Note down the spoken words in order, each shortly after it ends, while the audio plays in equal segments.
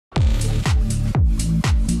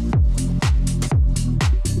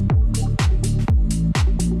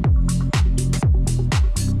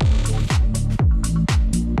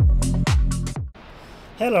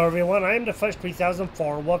Hello everyone, I am the Fush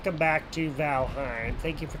 3004. Welcome back to Valheim.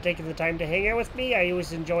 Thank you for taking the time to hang out with me. I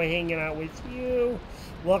always enjoy hanging out with you.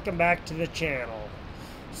 Welcome back to the channel.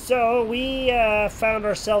 So we found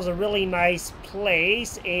ourselves a really nice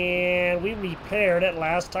place and we repaired it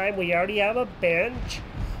last time. We already have a bench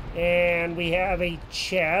and we have a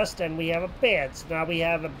chest and we have a bed. So now we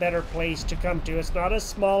have a better place to come to. It's not as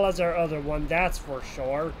small as our other one, that's for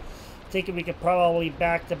sure. Thinking we could probably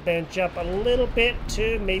back the bench up a little bit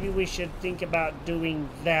too. Maybe we should think about doing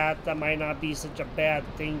that. That might not be such a bad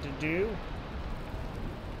thing to do.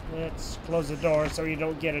 Let's close the door so you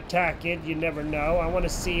don't get attacked. You never know. I want to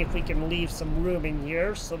see if we can leave some room in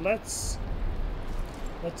here. So let's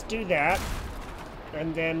do that.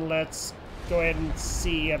 And then let's go ahead and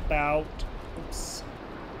see about, oops.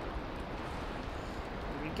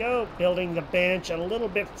 Here we go. Building the bench a little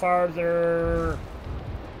bit farther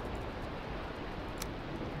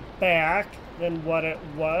back than what it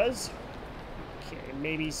was. Okay,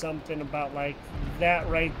 maybe something about like that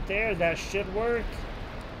right there. That should work.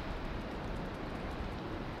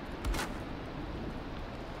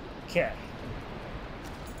 Okay.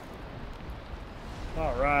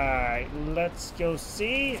 All right, let's go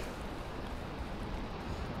see.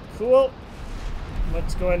 Cool.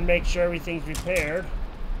 Let's go ahead and make sure everything's repaired.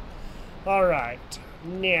 All right.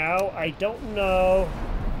 Now, I don't know.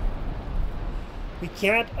 We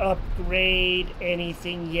can't upgrade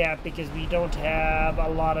anything yet because we don't have a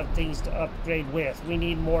lot of things to upgrade with. We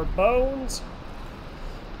need more bones.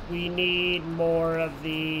 We need more of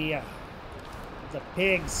the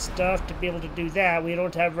pig stuff to be able to do that. We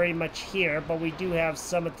don't have very much here, but we do have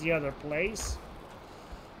some at the other place.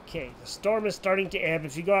 Okay, the storm is starting to ebb.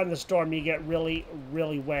 If you go out in the storm, you get really,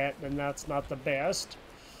 really wet, and that's not the best.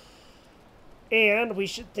 And we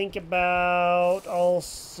should think about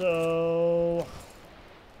also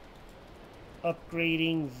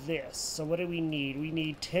upgrading this. So what do we need? We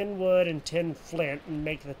need 10 wood and 10 flint and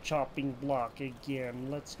make the chopping block again.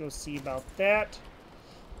 Let's go see about that.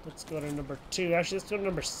 Let's go to number 2. Actually, let's go to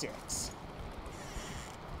number 6.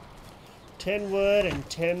 10 wood and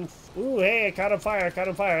 10... Ooh, hey, I caught on fire. I caught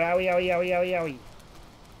on fire. Owie, owie, owie, owie, owie.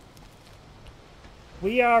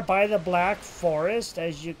 We are by the Black Forest,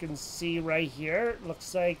 as you can see right here.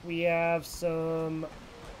 Looks like we have some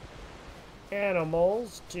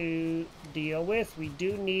animals to deal with. We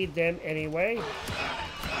do need them anyway.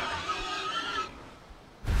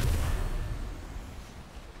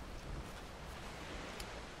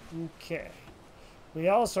 Okay. We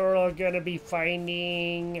also are going to be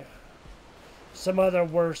finding some other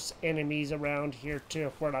worse enemies around here too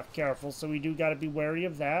if we're not careful. So we do got to be wary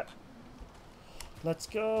of that. Let's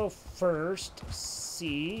go first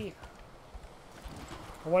see.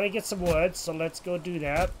 I want to get some wood, so let's go do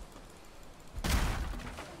that.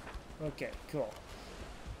 Okay, cool.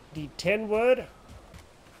 Need 10 wood.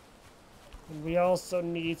 And we also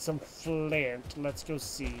need some flint. Let's go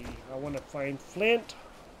see. I want to find flint.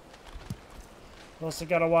 Also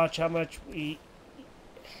got to watch how much we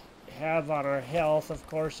have on our health, of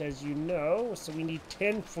course, as you know. So we need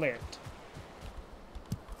 10 flint.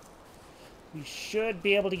 We should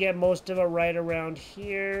be able to get most of it right around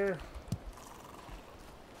here.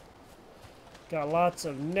 Got lots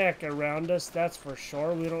of neck around us, that's for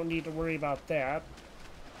sure. We don't need to worry about that.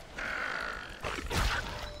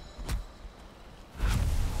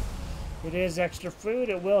 It is extra food.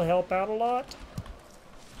 It will help out a lot.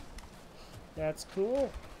 That's cool.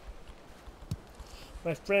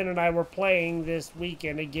 My friend and I were playing this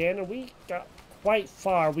weekend again, and we got quite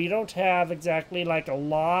far. We don't have exactly like a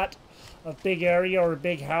lot of big area or a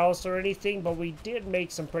big house or anything, but we did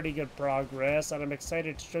make some pretty good progress, and I'm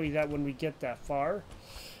excited to show you that when we get that far.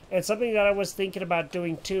 And something that I was thinking about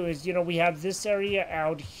doing too is, you know, we have this area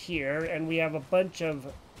out here and we have a bunch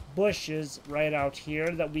of bushes right out here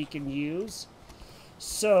that we can use.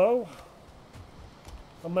 So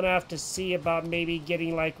I'm gonna have to see about maybe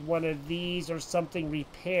getting like one of these or something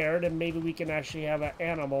repaired, and maybe we can actually have an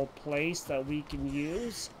animal place that we can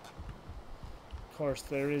use. Of course,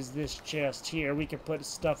 there is this chest here. We can put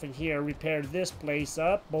stuff in here, repair this place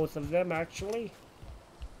up, both of them actually,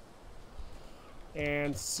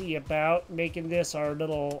 and see about making this our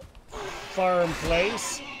little farm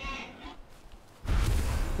place,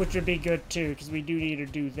 which would be good too, because we do need to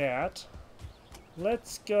do that.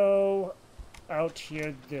 Let's go out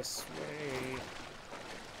here this way.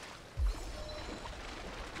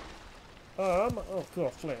 Oh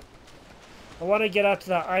cool, flint. I want to get out to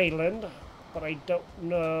the island, but I don't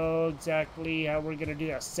know exactly how we're going to do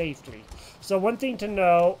that safely. So one thing to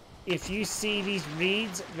know, if you see these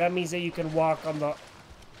reeds, that means that you can walk on the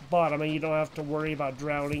bottom and you don't have to worry about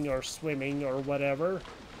drowning or swimming or whatever.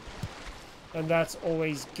 And that's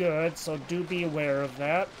always good, so do be aware of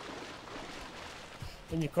that.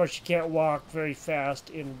 And of course you can't walk very fast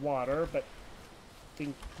in water, but I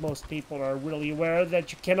think most people are really aware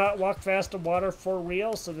that you cannot walk fast in water for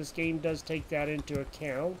real, so this game does take that into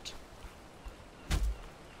account.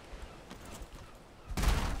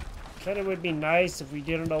 Kind of would be nice if we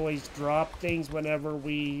didn't always drop things whenever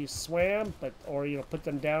we swam, or put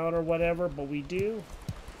them down or whatever, but we do.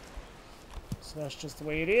 So that's just the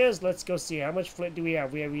way it is. Let's go see how much flint do we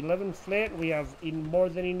have. We have 11 flint. We have even more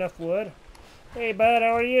than enough wood. Hey bud,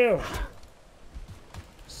 how are you?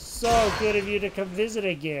 So good of you to come visit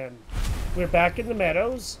again. We're back in the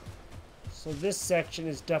meadows. So this section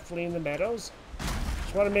is definitely in the meadows.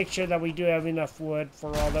 Just want to make sure that we do have enough wood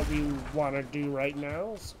for all that we want to do right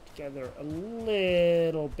now. So gather a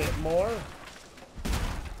little bit more.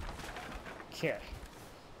 Okay.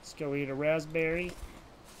 Let's go eat a raspberry.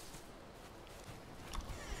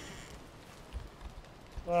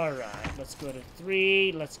 Alright, let's go to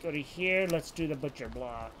 3. Let's go to here. Let's do the butcher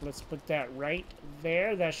block. Let's put that right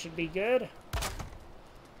there. That should be good.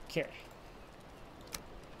 Okay.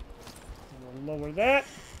 We'll lower that.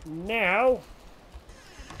 Now,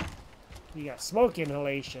 we got smoke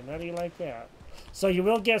inhalation. How do you like that? So you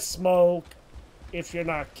will get smoke if you're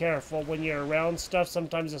not careful. When you're around stuff,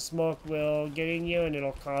 sometimes the smoke will get in you and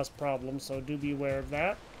it'll cause problems. So do be aware of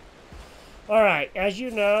that. Alright, as you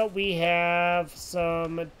know, we have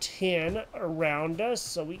some tin around us,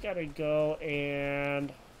 so we gotta go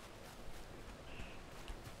and...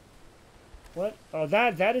 What? Oh,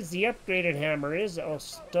 that is the upgraded hammer, is it? Oh,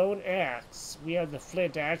 stone axe. We have the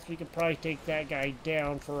flint axe. We could probably take that guy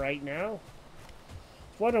down for right now.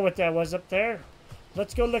 Wonder what that was up there.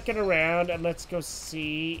 Let's go looking around and let's go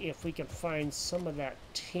see if we can find some of that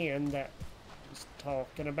tin that I was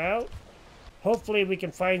talking about. Hopefully we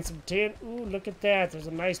can find some tin. Ooh, look at that. There's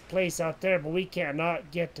a nice place out there, but we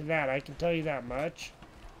cannot get to that. I can tell you that much.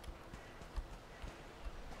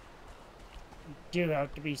 You do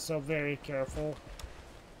have to be so very careful.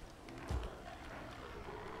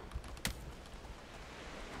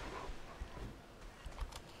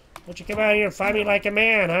 Don't you come out here and fight me like a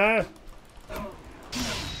man, huh?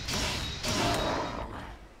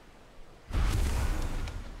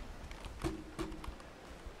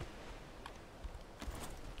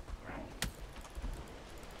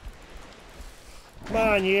 Come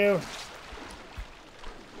on, you.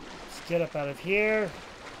 Let's get up out of here.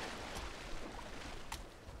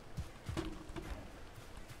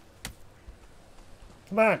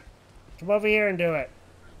 Come on. Come over here and do it.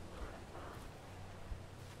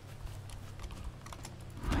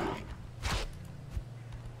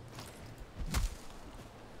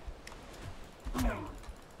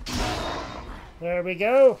 There we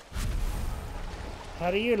go.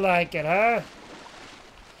 How do you like it, huh?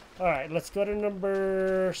 Alright, let's go to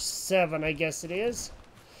number 7, I guess it is.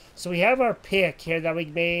 So we have our pick here that we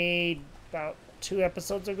made about 2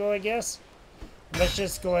 episodes ago, I guess. Let's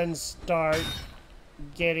just go and start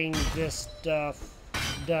getting this stuff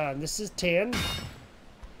done. This is tin.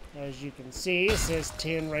 As you can see, it says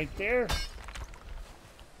tin right there.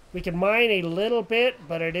 We can mine a little bit,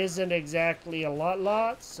 but it isn't exactly a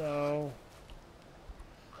lot, so...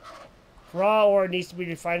 Raw ore needs to be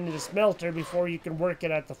refined in the smelter before you can work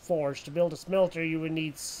it at the forge. To build a smelter, you would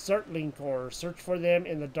need certling cores. Search for them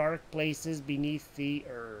in the dark places beneath the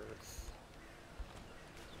earth.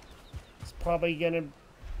 It's probably going to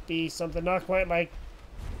be something not quite like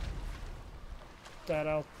that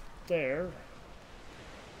out there.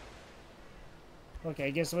 Okay,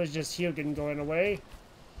 I guess it was just Hugin going away.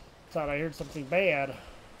 Thought I heard something bad.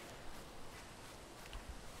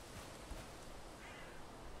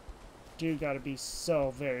 Do gotta be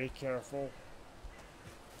so very careful.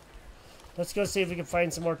 Let's go see if we can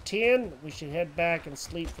find some more tin. We should head back and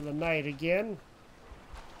sleep for the night again.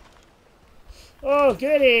 Oh,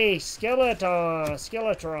 goody! Skeletrons.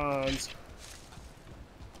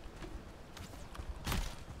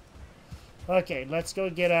 Okay, let's go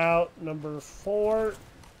get out number 4.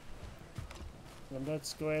 And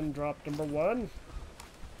let's go ahead and drop number 1.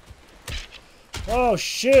 Oh,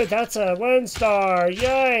 shoot! That's a 1-star!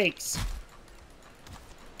 Yikes!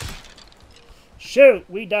 Shoot!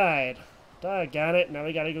 We died. Doggone it. Now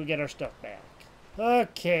we gotta go get our stuff back.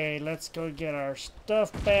 Okay, let's go get our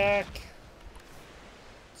stuff back.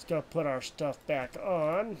 Let's go put our stuff back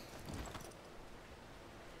on.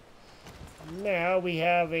 Now we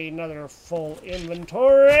have another full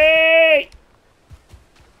inventory!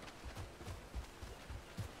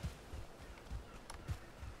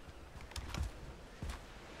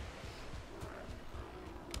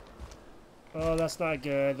 Oh, that's not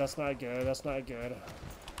good. That's not good. That's not good.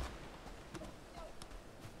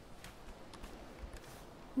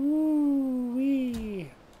 Ooh-wee.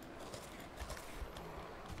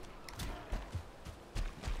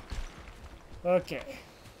 Okay.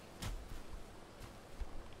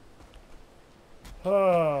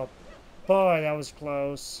 Oh, boy, that was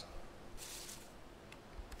close.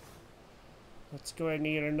 Let's go ahead and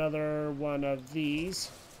eat another one of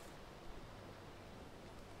these.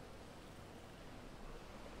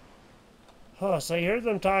 Oh, so I heard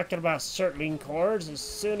them talking about circling cores. As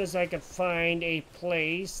soon as I can find a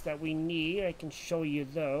place that we need, I can show you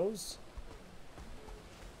those.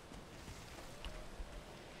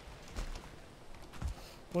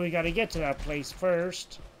 Well, we got to get to that place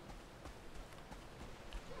first.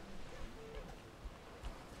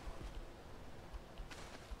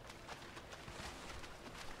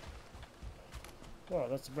 Oh,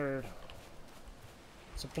 that's a bird.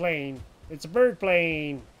 It's a plane. It's a bird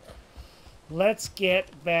plane. Let's get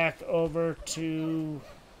back over to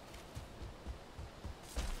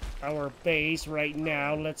our base right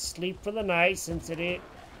now. Let's sleep for the night since it is...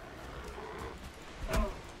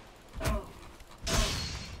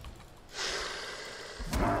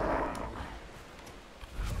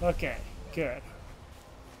 Okay, good.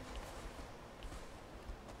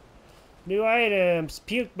 New items,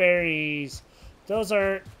 puke berries. Those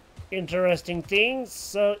are interesting things.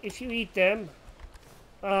 So if you eat them,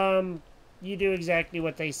 you do exactly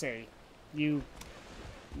what they say. You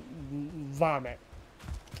vomit.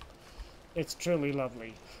 It's truly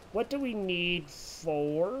lovely. What do we need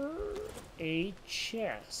for a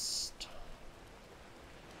chest?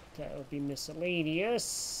 That would be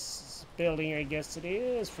miscellaneous. Building, I guess it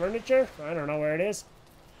is. Furniture? I don't know where it is.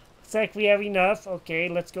 Looks like we have enough. Okay,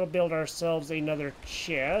 let's go build ourselves another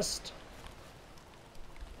chest.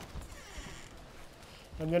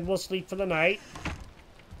 And then we'll sleep for the night.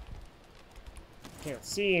 Can't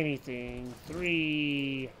see anything.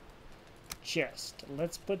 3 chest.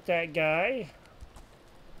 Let's put that guy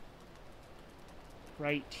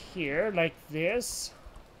right here, like this.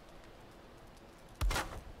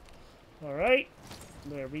 Alright,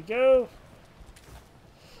 there we go.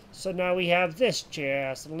 So now we have this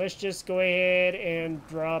chest. And let's just go ahead and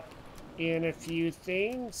drop in a few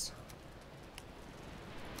things.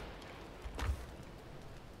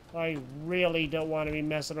 I really don't want to be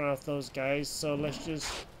messing around with those guys, so let's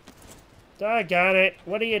just... Doggone it!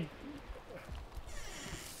 What are you...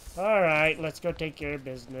 Alright, let's go take care of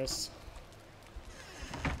business.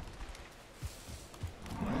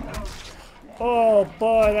 Oh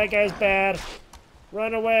boy, that guy's bad.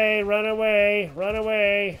 Run away, run away, run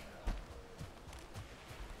away.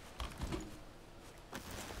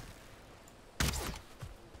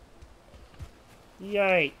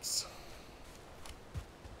 Yikes.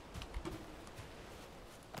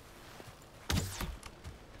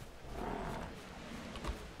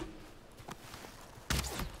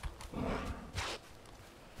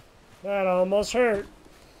 That almost hurt.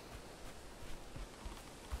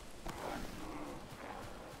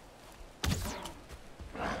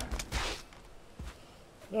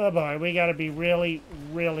 Oh boy, we gotta be really,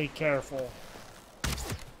 really careful.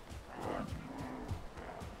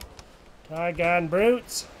 Doggone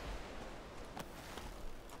brutes.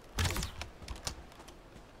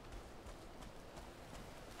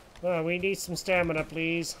 Oh, we need some stamina,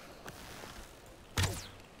 please.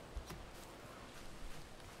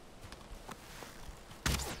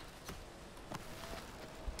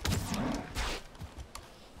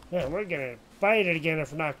 Yeah, we're gonna fight it again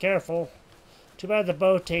if we're not careful. Too bad the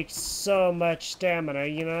bow takes so much stamina,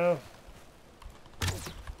 you know?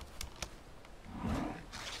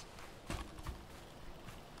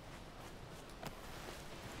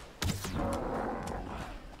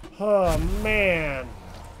 Oh, man.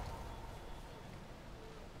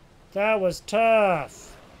 That was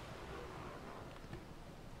tough.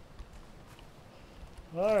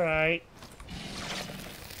 All right.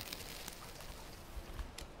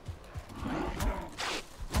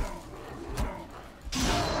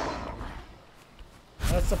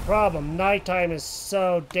 That's the problem. Nighttime is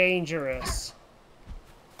so dangerous.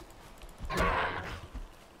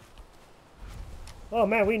 Oh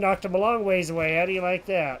man, we knocked him a long ways away. How do you like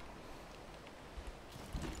that?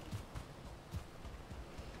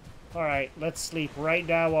 Alright, let's sleep right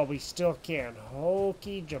now while we still can.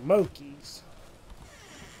 Hokey jamokies.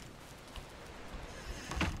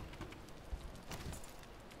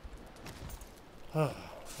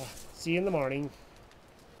 See you in the morning.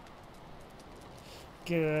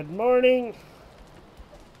 Good morning.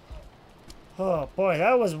 Oh boy,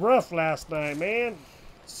 that was rough last night, man.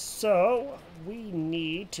 So we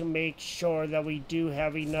need to make sure that we do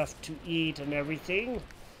have enough to eat and everything.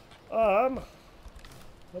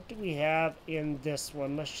 What do we have in this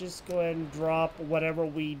one? Let's just go ahead and drop whatever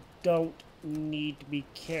we don't need to be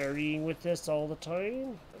carrying with this all the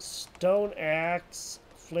time. Stone axe,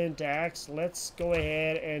 flint axe. Let's go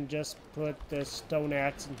ahead and just put the stone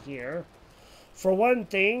axe in here. For one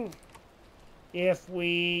thing, if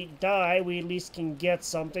we die, we at least can get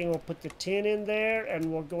something. We'll put the tin in there, and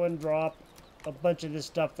we'll go and drop a bunch of this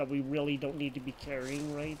stuff that we really don't need to be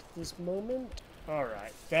carrying right at this moment.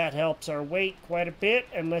 Alright, that helps our weight quite a bit,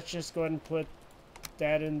 and let's just go ahead and put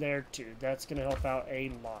that in there too. That's going to help out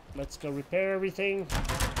a lot. Let's go repair everything.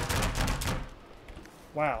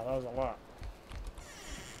 Wow, that was a lot.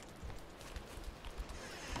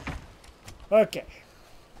 Okay.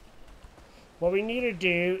 What we need to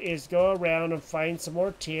do is go around and find some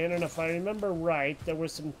more tin, and if I remember right, there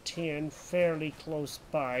was some tin fairly close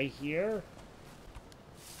by here.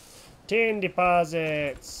 Tin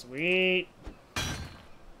deposits, sweet.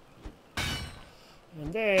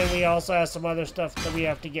 And then we also have some other stuff that we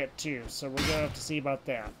have to get to, so we're gonna have to see about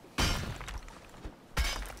that.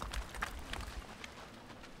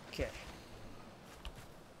 Okay.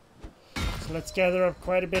 So let's gather up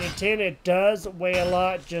quite a bit of tin. It does weigh a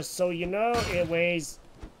lot, just so you know. It weighs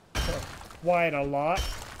quite a lot.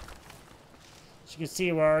 As you can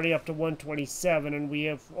see, we're already up to 127, and we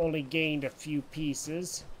have only gained a few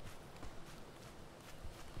pieces.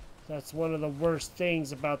 That's one of the worst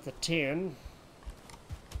things about the tin.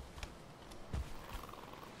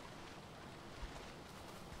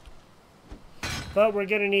 But we're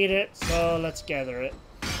gonna need it, so let's gather it.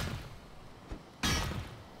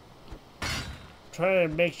 Trying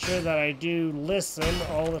to make sure that I do listen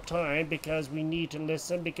all the time, because we need to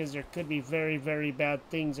listen, because there could be very, very bad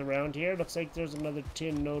things around here. Looks like there's another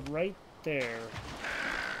tin node right there.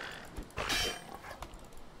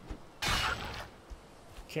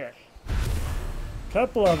 Okay.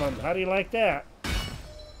 Couple of them. How do you like that?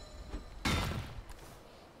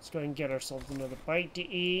 Let's go ahead and get ourselves another bite to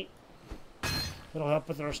eat. It'll help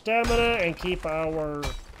with our stamina and keep our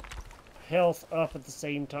health up at the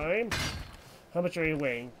same time. How much are you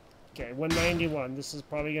weighing? Okay, 191. This is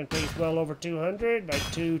probably going to take well over 200, like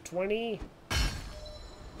 220.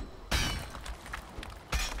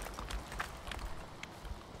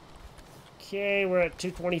 Okay, we're at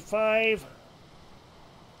 225.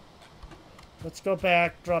 Let's go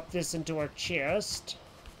back, drop this into our chest.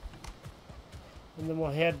 And then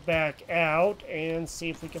we'll head back out and see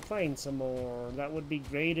if we can find some more. That would be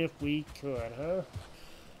great if we could, huh?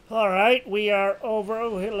 Alright, we are over...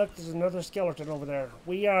 Oh, hey, look, there's another skeleton over there.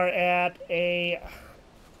 We are at a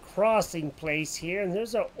crossing place here, and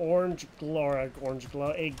there's a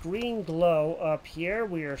green glow up here.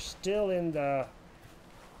 We are still in the...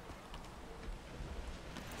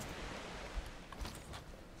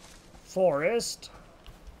 forest.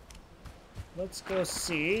 Let's go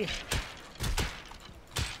see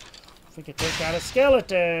if we can take out a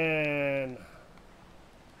skeleton.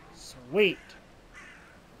 Sweet.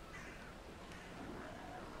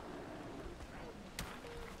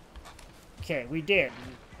 Okay, we did.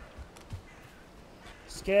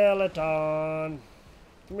 Skeleton.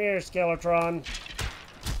 Come here, Skeletron.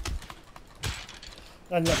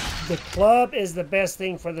 And the club is the best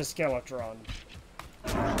thing for the Skeletron.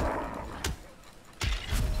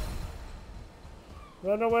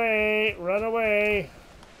 Run away, run away.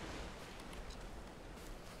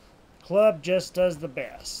 Club just does the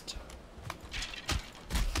best.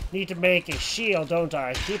 Need to make a shield, don't I?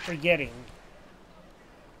 I keep forgetting.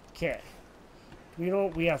 Okay.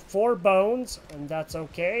 We have 4 bones, and that's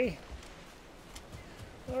okay.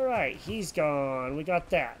 Alright, he's gone. We got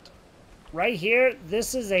that. Right here,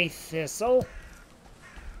 this is a thistle.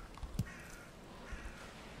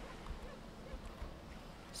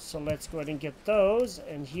 So let's go ahead and get those.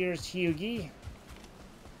 And here's Hughie.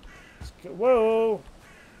 Whoa!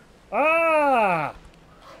 Ah!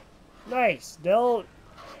 Nice.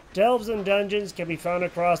 Delves and dungeons can be found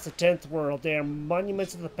across the 10th world. They are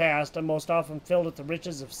monuments of the past and most often filled with the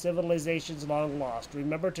riches of civilizations long lost.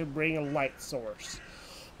 Remember to bring a light source.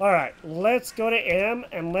 Alright, let's go to M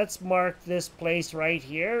and let's mark this place right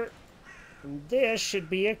here. And this should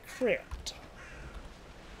be a crypt.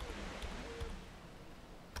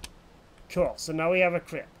 Cool, so now we have a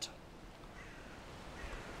crypt.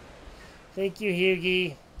 Thank you,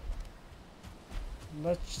 Hughie.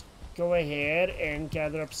 Let's go ahead and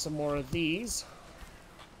gather up some more of these.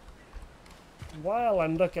 While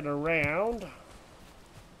I'm looking around,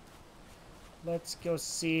 let's go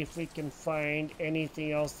see if we can find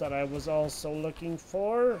anything else that I was also looking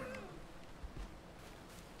for.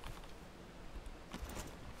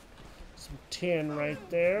 tin right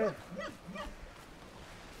there.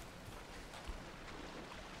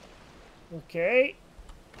 Okay.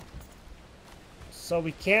 So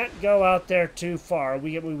we can't go out there too far.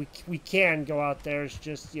 We can go out there. It's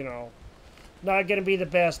just, you know, not going to be the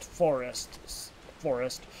best forest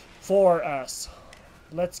for us.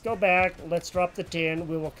 Let's go back. Let's drop the tin.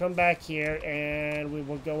 We will come back here and we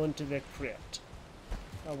will go into the crypt.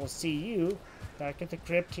 I will see you back at the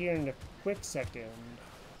crypt here in a quick second.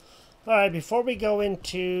 Alright, before we go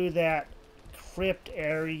into that crypt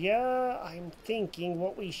area, I'm thinking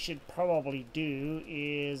what we should probably do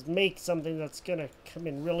is make something that's going to come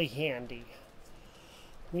in really handy.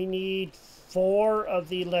 We need 4 of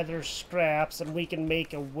the leather scraps and we can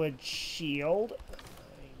make a wood shield.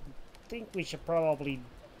 I think we should probably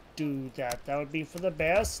do that. That would be for the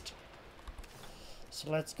best. So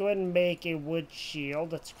let's go ahead and make a wood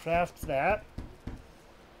shield. Let's craft that.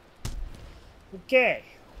 Okay,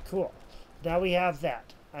 cool. Now we have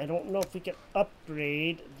that. I don't know if we can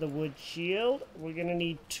upgrade the wood shield. We're going to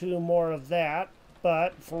need 2 more of that.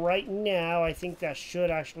 But for right now, I think that should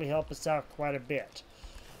actually help us out quite a bit.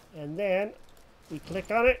 And then we click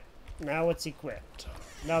on it. Now it's equipped.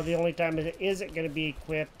 Now the only time it isn't going to be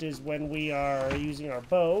equipped is when we are using our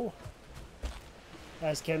bow,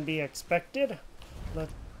 as can be expected.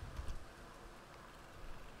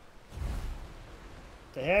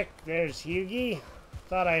 The heck? There's Hughie.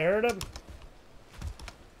 Thought I heard him.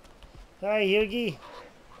 Hi, Hughie.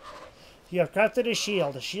 You have crafted a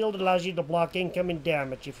shield. A shield allows you to block incoming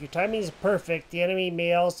damage. If your timing is perfect, the enemy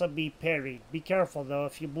may also be parried. Be careful, though.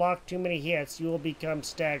 If you block too many hits, you will become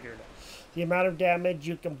staggered. The amount of damage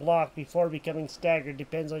you can block before becoming staggered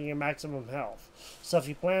depends on your maximum health. So if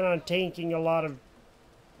you plan on tanking a lot of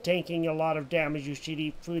damage, you should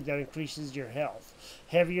eat food that increases your health.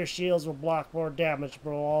 Heavier shields will block more damage,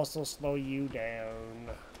 but will also slow you down.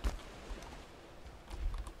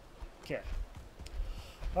 Okay.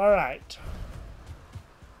 Alright.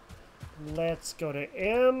 Let's go to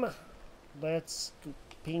M. Let's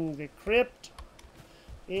ping the crypt.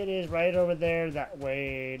 It is right over there that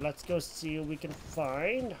way. Let's go see what we can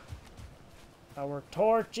find. Our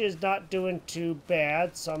torch is not doing too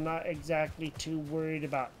bad, so I'm not exactly too worried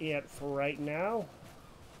about it for right now.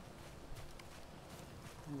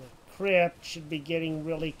 And the crypt should be getting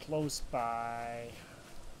really close by.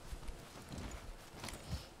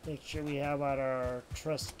 Make sure we have out our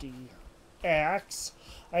trusty axe.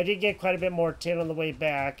 I did get quite a bit more tin on the way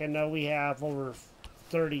back. I know we have over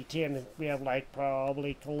 30 tin. We have like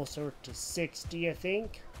probably closer to 60, I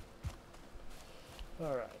think.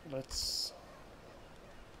 Alright, let's...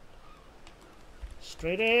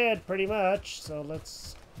 straight ahead, pretty much. So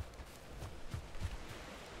let's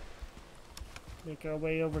make our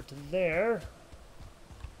way over to there.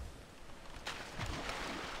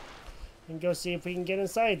 And go see if we can get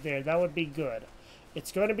inside there. That would be good.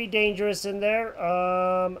 It's going to be dangerous in there.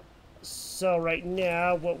 So right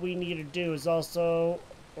now, what we need to do is also...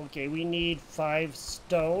 okay, we need 5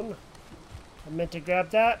 stone. I meant to grab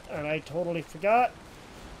that, and I totally forgot.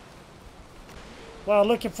 While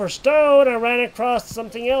looking for stone, I ran across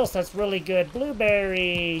something else that's really good.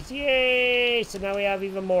 Blueberries! Yay! So now we have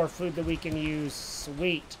even more food that we can use.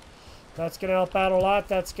 Sweet. That's going to help out a lot.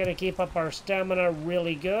 That's going to keep up our stamina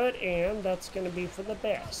really good. And that's going to be for the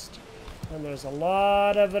best. And there's a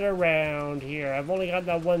lot of it around here. I've only got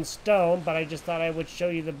that 1 stone, but I just thought I would show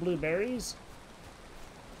you the blueberries.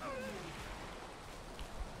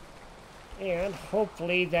 And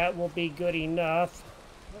hopefully that will be good enough.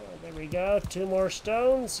 Oh, there we go. 2 more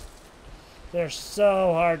stones. They're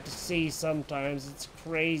so hard to see sometimes. It's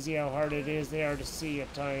crazy how hard it is they are to see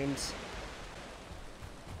at times.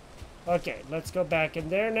 Okay, let's go back in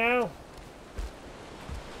there now.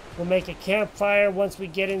 We'll make a campfire once we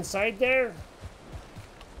get inside there.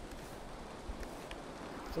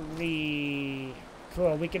 3.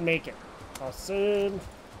 Cool, we can make it. Awesome.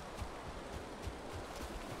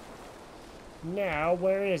 Now,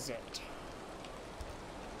 where is it?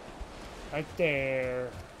 Right there.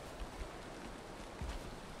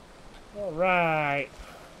 Alright.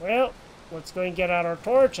 Well, let's go and get out our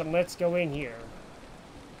torch and let's go in here.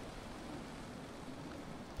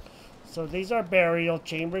 So these are burial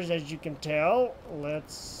chambers, as you can tell.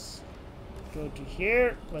 Let's go to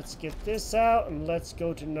here. Let's get this out and let's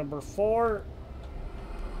go to number 4.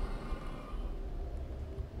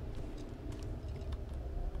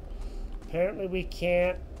 Apparently we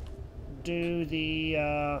can't do the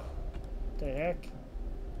heck?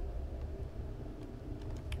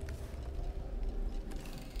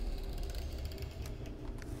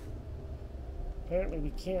 Apparently we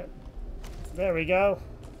can't. There we go.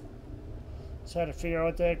 So I had to figure out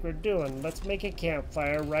what the heck we're doing. Let's make a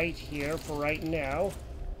campfire right here for right now.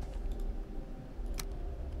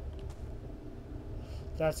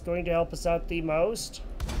 That's going to help us out the most.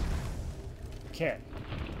 Okay.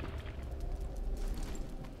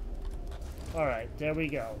 Alright, there we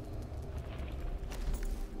go.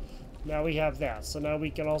 Now we have that. So now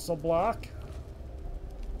we can also block.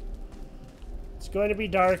 It's going to be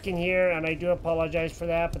dark in here, and I do apologize for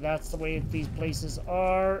that, but that's the way these places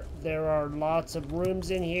are. There are lots of rooms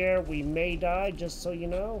in here. We may die, just so you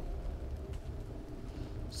know.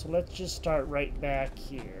 So let's just start right back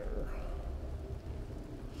here.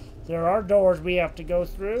 There are doors we have to go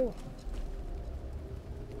through.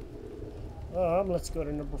 Let's go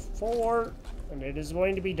to number 4. And it is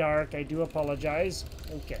going to be dark. I do apologize.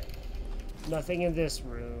 Okay. Nothing in this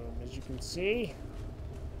room, as you can see.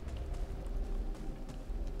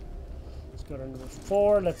 Let's go to number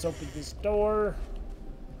 4. Let's open this door.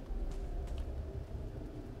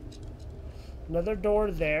 Another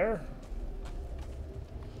door there.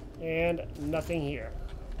 And nothing here.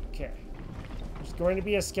 Okay. There's going to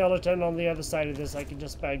be a skeleton on the other side of this. I can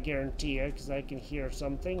just about guarantee it, because I can hear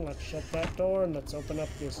something. Let's shut that door, and let's open up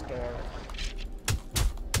this door.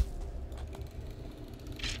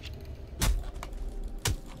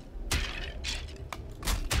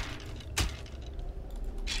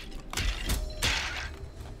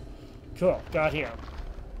 Cool, got him.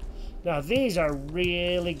 Now these are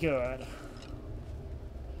really good.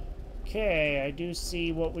 Okay, I do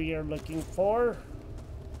see what we are looking for.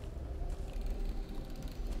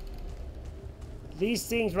 These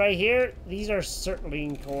things right here, these are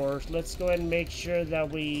Surtling cores. Let's go ahead and make sure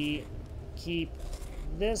that we keep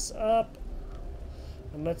this up.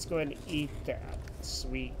 And let's go ahead and eat that.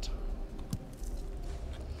 Sweet.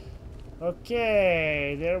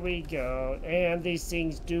 Okay, there we go. And these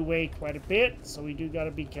things do weigh quite a bit, so we do got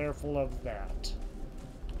to be careful of that.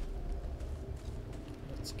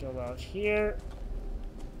 Let's go out here.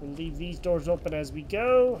 We'll leave these doors open as we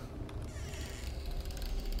go.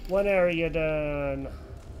 One area done.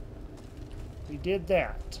 We did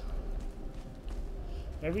that.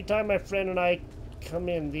 Every time my friend and I come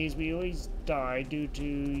in these, we always die due to,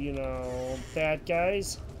 you know, bad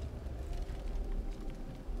guys.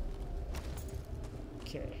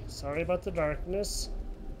 Okay, sorry about the darkness.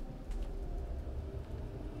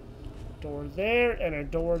 Door there and a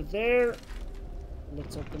door there.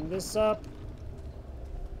 Let's open this up.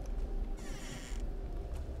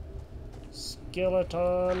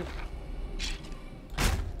 Skeleton.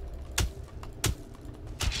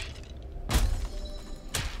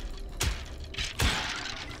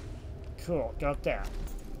 Cool, got that.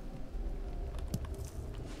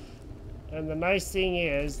 And the nice thing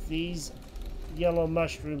is, these yellow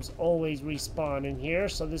mushrooms always respawn in here,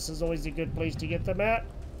 so this is always a good place to get them at.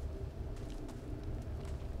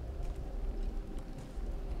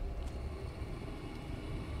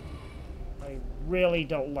 I really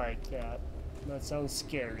don't like that. That sounds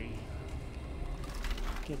scary.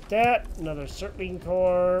 Get that, another Surtling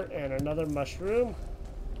core, and another mushroom.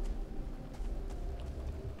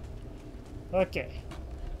 Okay.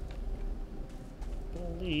 I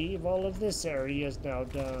believe all of this area is now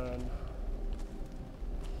done.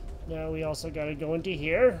 Now we also got to go into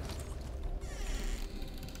here.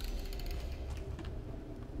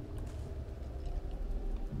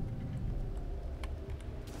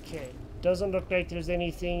 Okay, doesn't look like there's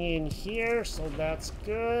anything in here, so that's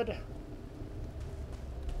good.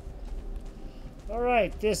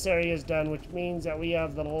 Alright, this area is done, which means that we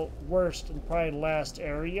have the worst and probably last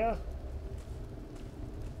area.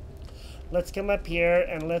 Let's come up here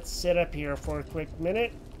and let's sit up here for a quick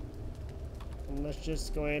minute. And let's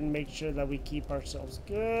just go ahead and make sure that we keep ourselves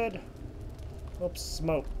good. Oops,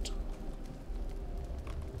 smoked.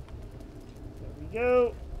 There we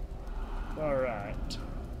go. Alright.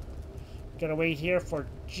 Gonna wait here for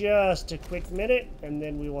just a quick minute and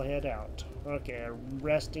then we will head out. Okay, our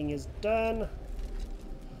resting is done.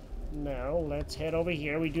 Now let's head over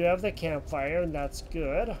here. We do have the campfire and that's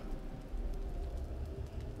good.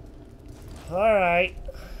 Alright,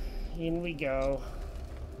 in we go.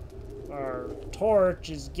 Our torch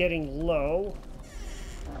is getting low.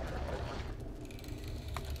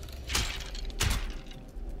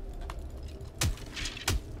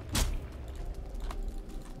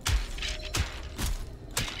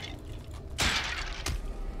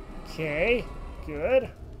 Okay, good.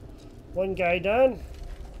 One guy done.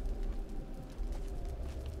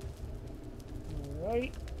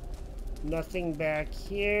 Alright. Nothing back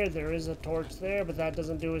here. There is a torch there, but that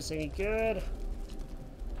doesn't do us any good.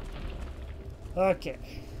 Okay.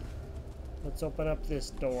 Let's open up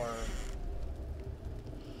this door.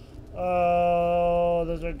 Oh,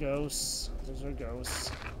 those are ghosts. Those are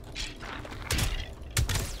ghosts.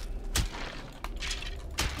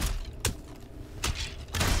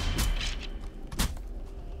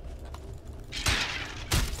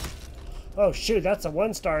 Oh shoot, that's a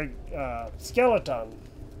 1-star skeleton.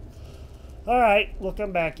 Alright, we'll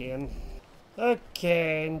come back in.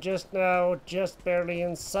 Okay, and just now, just barely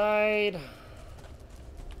inside.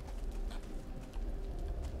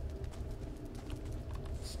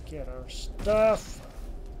 Let's get our stuff.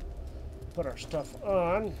 Put our stuff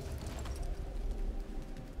on.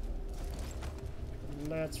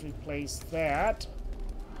 Let's replace that.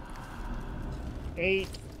 8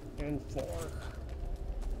 and 4.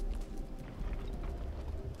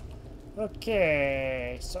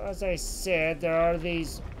 Okay, so as I said, there are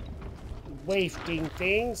these wafting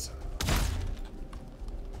things.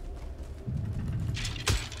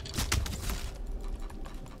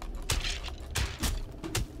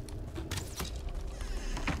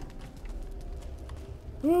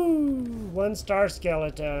 Woo! 1-star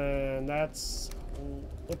skeleton. That's,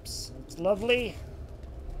 oops, it's lovely.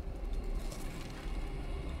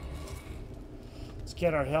 Let's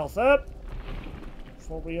get our health up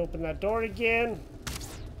before we open that door again.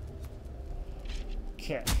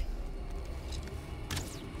 Okay.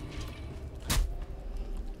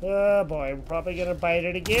 Oh boy, we're probably gonna bite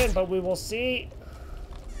it again, but we will see.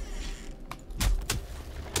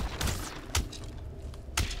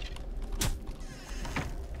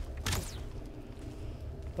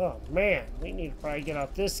 Oh man, we need to probably get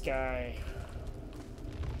out this guy.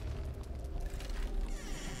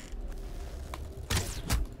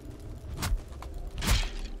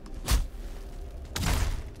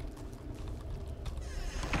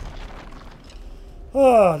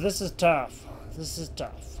 Oh, this is tough. This is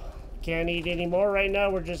tough. Can't eat anymore right now.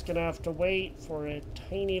 We're just gonna have to wait for a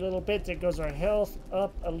tiny little bit. There goes our health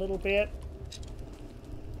up a little bit.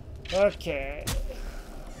 Okay.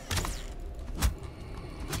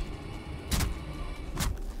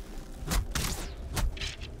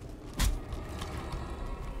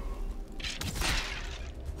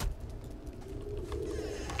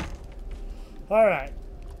 Alright,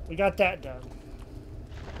 we got that done.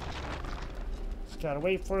 Just gotta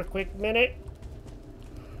wait for a quick minute.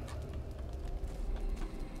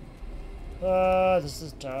 This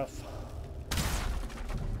is tough.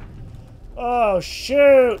 Oh,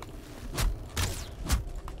 shoot!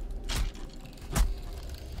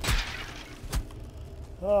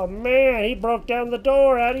 Oh man, he broke down the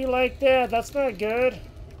door. How do you like that? That's not good.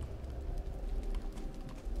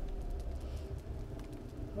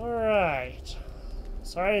 Alright.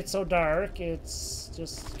 Sorry it's so dark. It's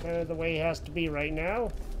just kind of the way it has to be right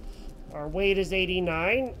now. Our weight is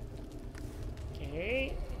 89.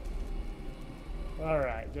 Okay.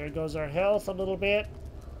 Alright, there goes our health a little bit.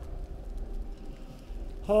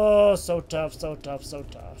 Oh, so tough, so tough, so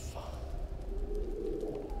tough.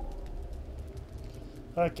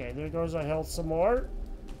 Okay, there goes our health some more.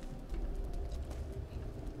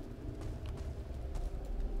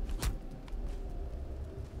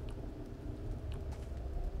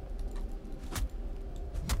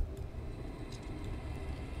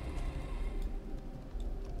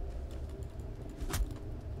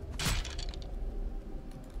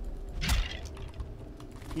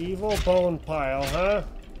 Evil bone pile, huh?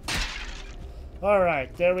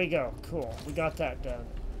 Alright, there we go. Cool. We got that done.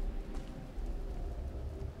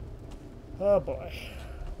 Oh boy.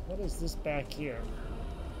 What is this back here?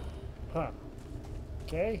 Huh.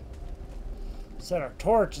 Okay. Said our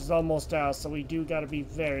torch is almost out, so we do gotta be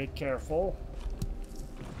very careful.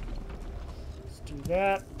 Let's do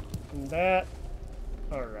that and that.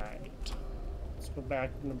 Alright. Let's go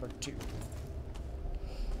back to number 2.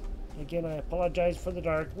 Again, I apologize for the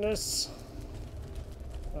darkness.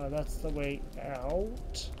 That's the way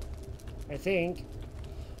out, I think.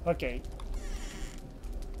 Okay.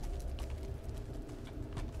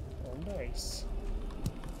 Oh, nice.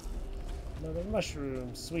 Another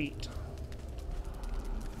mushroom. Sweet.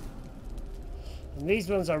 And these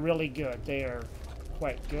ones are really good. They are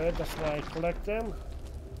quite good. That's why I collect them.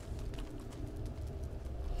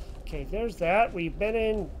 Okay, there's that. We've been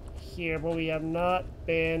in here, but we have not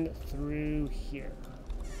been through here.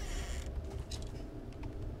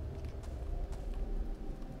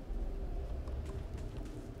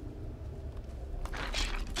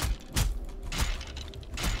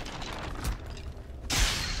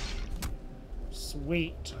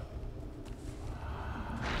 Sweet.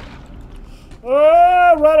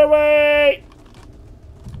 Oh, run away!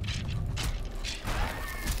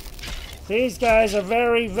 These guys are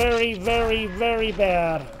very, very, very, very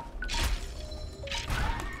bad.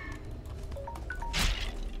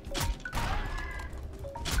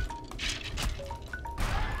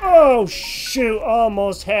 Oh, shoot.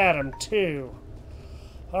 Almost had him, too.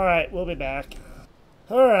 Alright, we'll be back.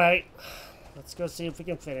 Alright. Let's go see if we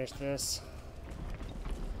can finish this.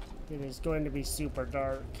 It is going to be super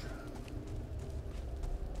dark.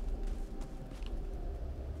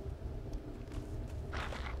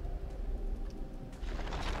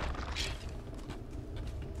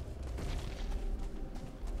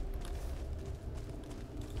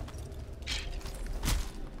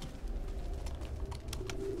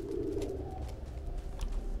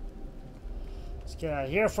 Let's get out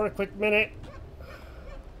of here for a quick minute.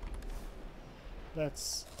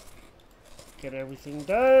 Let's get everything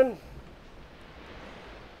done.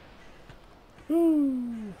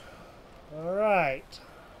 Woo. All right.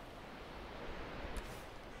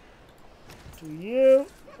 Do you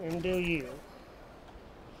and do you.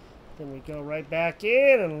 Then we go right back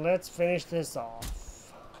in and let's finish this off.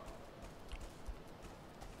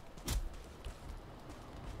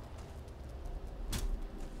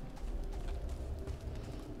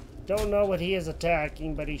 Don't know what he is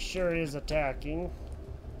attacking, but he sure is attacking.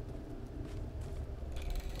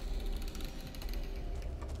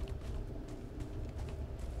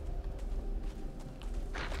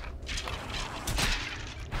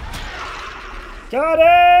 Got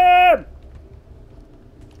him!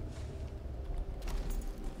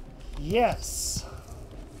 Yes.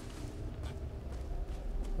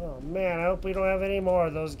 Oh man, I hope we don't have any more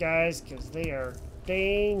of those guys, because they are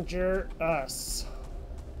dangerous.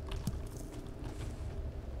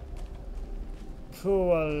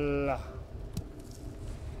 Cool.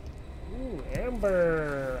 Ooh,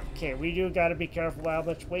 amber. Okay, we do got to be careful how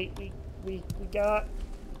much weight we got.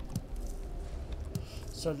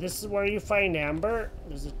 So this is where you find amber.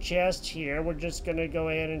 There's a chest here. We're just going to go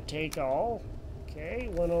ahead and take all. Okay,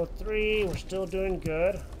 103. We're still doing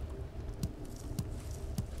good.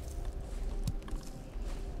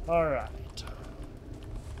 All right.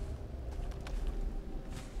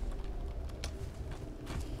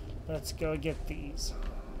 Let's go get these.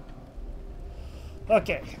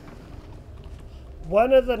 Okay.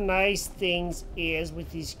 One of the nice things is with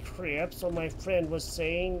these crypts, what my friend was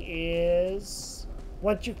saying is,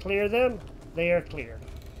 once you clear them, they are cleared.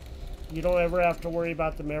 You don't ever have to worry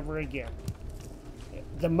about them ever again.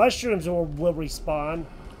 The mushrooms will respawn,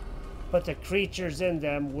 but the creatures in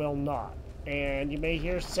them will not. And you may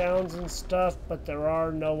hear sounds and stuff, but there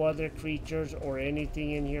are no other creatures or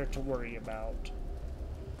anything in here to worry about.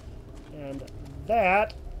 And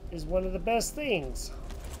that is one of the best things.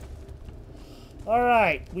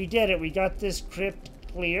 Alright, we did it. We got this crypt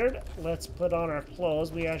cleared. Let's put on our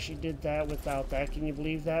clothes. We actually did that without that. Can you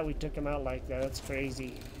believe that? We took them out like that. That's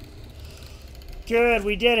crazy. Good,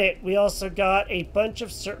 we did it. We also got a bunch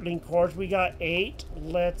of circling cores. We got 8.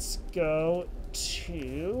 Let's go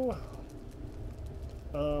to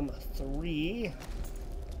 3.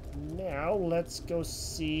 Now let's go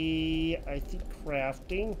see, I think,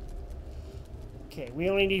 crafting. Okay, we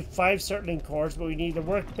only need 5 circling cores, but we need the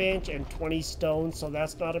workbench and 20 stones, so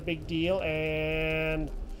that's not a big deal.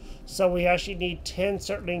 And so we actually need 10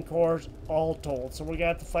 circling cores all told. So we're gonna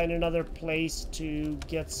have to find another place to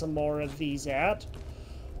get some more of these at.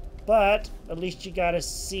 But at least you gotta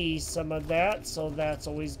see some of that, so that's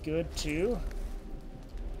always good too.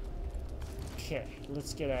 Okay,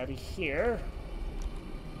 let's get out of here.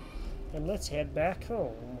 And let's head back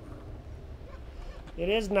home. It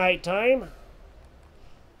is nighttime.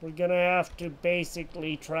 We're gonna have to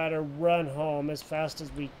basically try to run home as fast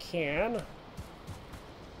as we can.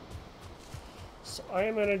 So I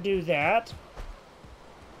am gonna do that.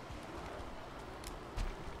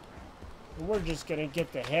 And we're just gonna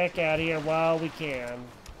get the heck out of here while we can.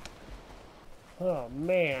 Oh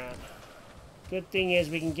man. Good thing is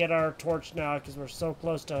we can get our torch now because we're so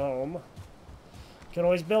close to home. Can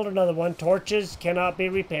always build another one. Torches cannot be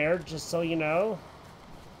repaired, just so you know.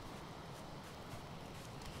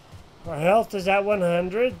 Our health is at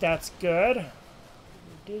 100. That's good. We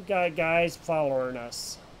do got guys following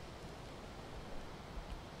us.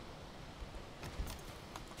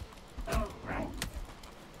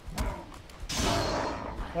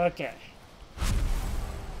 Okay.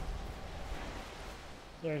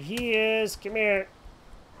 There he is. Come here.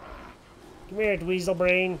 Come here, Dweezil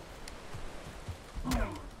Brain.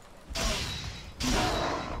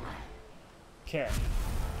 Okay.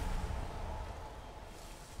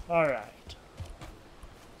 Alright.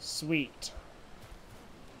 Sweet.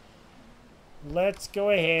 Let's go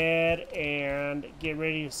ahead and get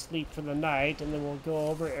ready to sleep for the night, and then we'll go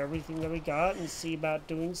over everything that we got and see about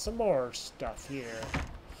doing some more stuff here.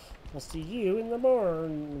 We'll see you in the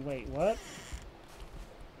morning. Wait, what?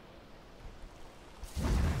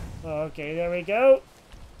 Okay, there we go.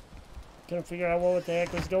 couldn't figure out what the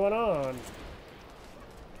heck was going on.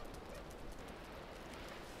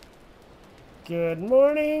 Good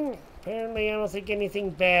morning. Apparently I don't think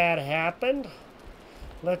anything bad happened.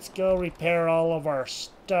 Let's go repair all of our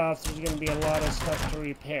stuff. There's going to be a lot of stuff to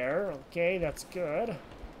repair. Okay, that's good.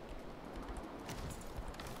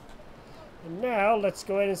 And now let's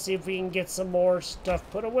go ahead and see if we can get some more stuff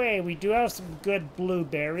put away. We do have some good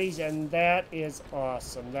blueberries, and that is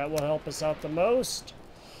awesome. That will help us out the most.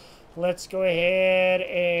 Let's go ahead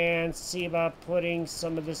and see about putting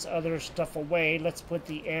some of this other stuff away. Let's put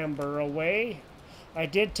the amber away. I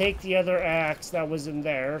did take the other axe that was in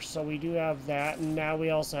there, so we do have that. And now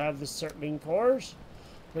we also have the circling cores.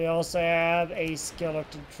 We also have a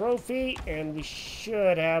skeleton trophy, and we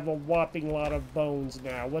should have a whopping lot of bones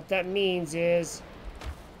now. What that means is,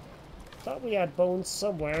 I thought we had bones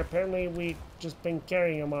somewhere. Apparently we've just been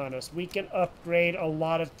carrying them on us. We can upgrade a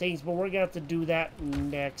lot of things, but we're going to have to do that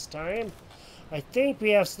next time. I think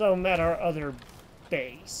we have some at our other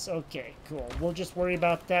base. Okay, cool. We'll just worry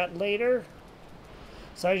about that later.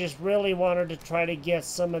 So I just really wanted to try to get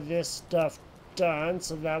some of this stuff done,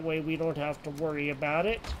 so that way we don't have to worry about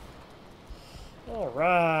it.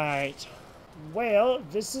 Alright. Well,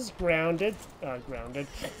 this is Grounded.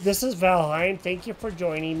 This is Valheim. Thank you for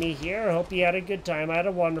joining me here. I hope you had a good time. I had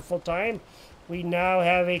a wonderful time. We now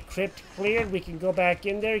have a crypt cleared. We can go back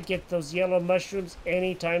in there, get those yellow mushrooms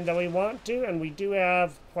anytime that we want to, and we do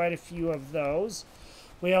have quite a few of those.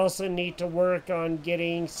 We also need to work on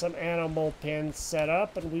getting some animal pens set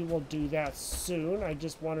up, and we will do that soon. I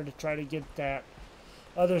just wanted to try to get that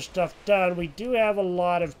other stuff done. We do have a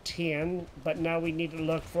lot of tin, but now we need to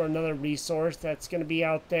look for another resource that's going to be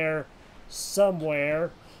out there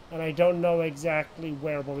somewhere, and I don't know exactly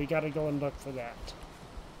where, but we got to go and look for that.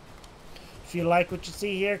 If you like what you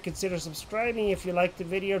see here, consider subscribing. If you like the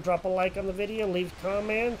video, drop a like on the video, leave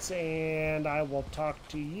comments, and I will talk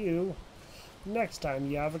to you next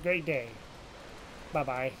time. You have a great day.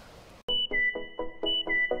 Bye-bye.